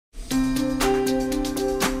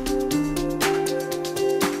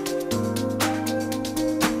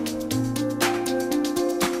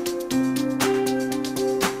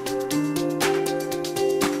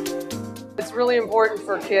important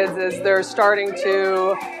for kids is they're starting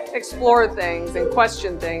to explore things and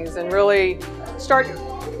question things and really start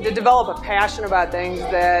to develop a passion about things,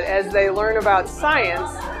 that as they learn about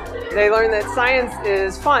science, they learn that science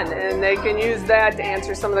is fun and they can use that to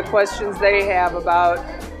answer some of the questions they have about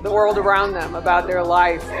the world around them, about their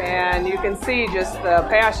life. And you can see just the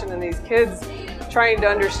passion in these kids trying to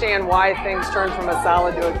understand why things turn from a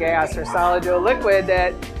solid to a gas or solid to a liquid,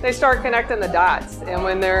 that they start connecting the dots. And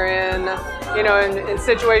when they're in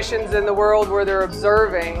situations in the world where they're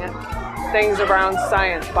observing things around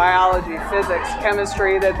science, biology, physics,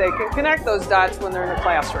 chemistry, that they can connect those dots when they're in the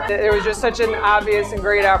classroom. It was just such an obvious and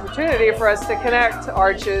great opportunity for us to connect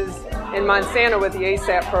Arches in Monsanto with the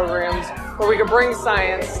ASAP programs, where we could bring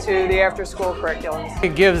science to the after-school curriculums.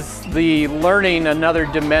 It gives the learning another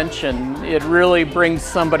dimension. It really brings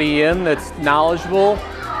somebody in that's knowledgeable,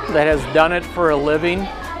 that has done it for a living,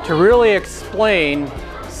 to really explain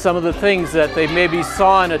some of the things that they maybe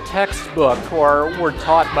saw in a textbook or were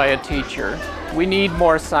taught by a teacher. We need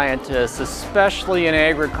more scientists, especially in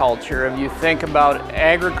agriculture. If you think about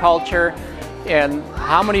agriculture and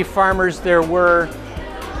how many farmers there were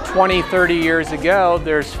 20, 30 years ago,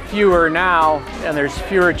 there's fewer now, and there's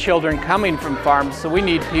fewer children coming from farms, so we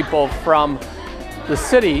need people from the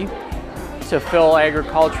city to fill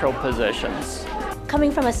agricultural positions.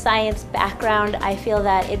 Coming from a science background, I feel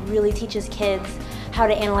that it really teaches kids how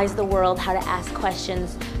to analyze the world, how to ask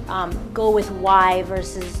questions, go with why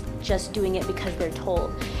versus just doing it because they're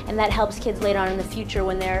told. And that helps kids later on in the future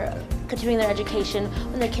when they're continuing their education,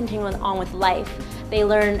 when they're continuing on with life. They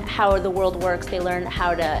learn how the world works, they learn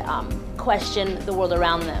how to question the world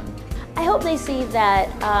around them. I hope they see that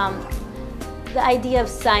the idea of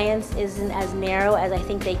science isn't as narrow as I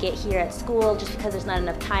think they get here at school, just because there's not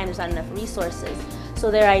enough time, there's not enough resources. So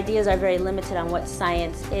their ideas are very limited on what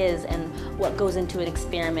science is and what goes into an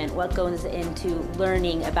experiment, what goes into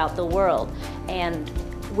learning about the world. And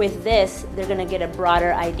with this, they're going to get a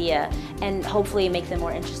broader idea and hopefully make them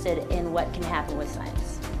more interested in what can happen with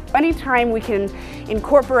science. Anytime we can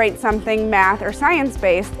incorporate something math or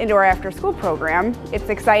science-based into our after-school program, it's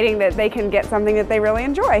exciting that they can get something that they really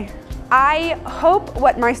enjoy. I hope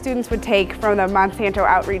what my students would take from the Monsanto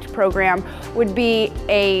Outreach Program would be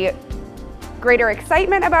a greater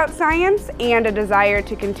excitement about science and a desire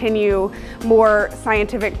to continue more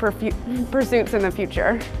scientific pursuits in the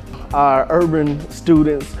future. Our urban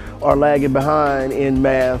students are lagging behind in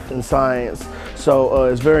math and science, so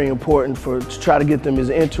it's very important to try to get them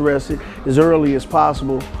as interested as early as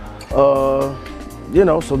possible, so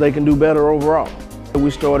they can do better overall.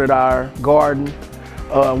 We started our garden.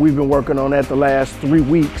 We've been working on that the last 3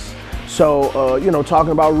 weeks. So,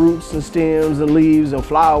 talking about roots and stems and leaves and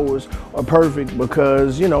flowers are perfect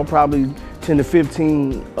because, probably 10 to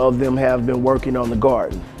 15 of them have been working on the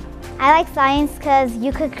garden. I like science because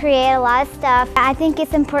you could create a lot of stuff. I think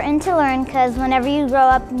it's important to learn because whenever you grow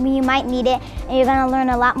up, you might need it and you're going to learn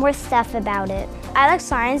a lot more stuff about it. I like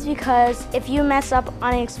science because if you mess up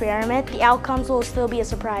on an experiment, the outcomes will still be a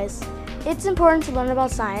surprise. It's important to learn about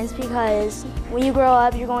science because when you grow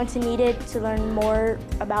up, you're going to need it to learn more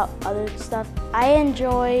about other stuff. I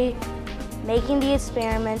enjoy making the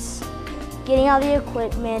experiments, getting all the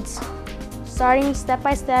equipment, starting step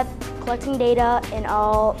by step, collecting data and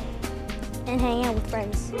hanging out with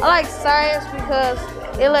friends. I like science because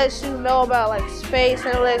it lets you know about space,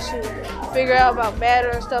 and it lets you figure out about matter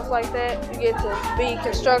and stuff like that. You get to be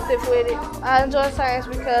constructive with it. I enjoy science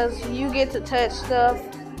because you get to touch stuff.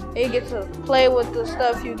 And you get to play with the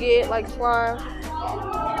stuff you get, like slime.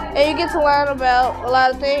 And you get to learn about a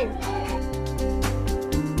lot of things.